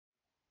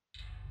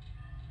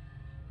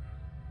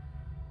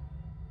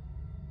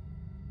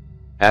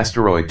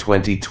Asteroid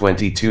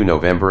 2022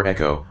 November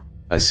Echo,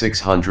 a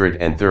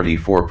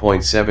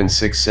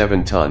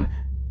 634.767 ton,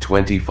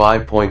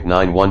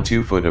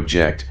 25.912 foot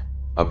object,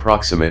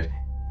 approximate,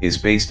 is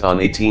based on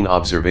 18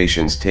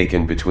 observations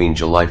taken between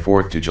July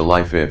 4 to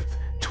July 5,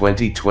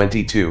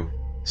 2022,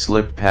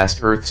 slipped past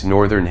Earth's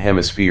northern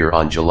hemisphere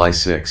on July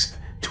 6,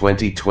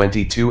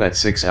 2022 at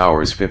 6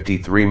 hours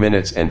 53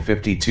 minutes and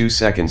 52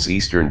 seconds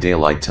Eastern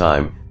Daylight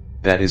Time,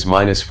 that is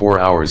 -4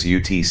 hours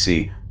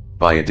UTC,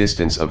 by a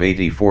distance of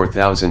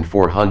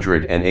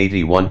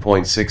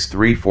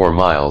 84,481.634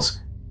 miles,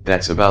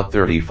 that's about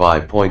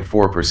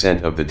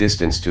 35.4% of the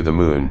distance to the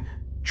Moon,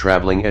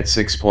 traveling at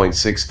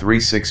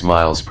 6.636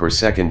 miles per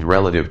second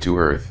relative to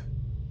Earth.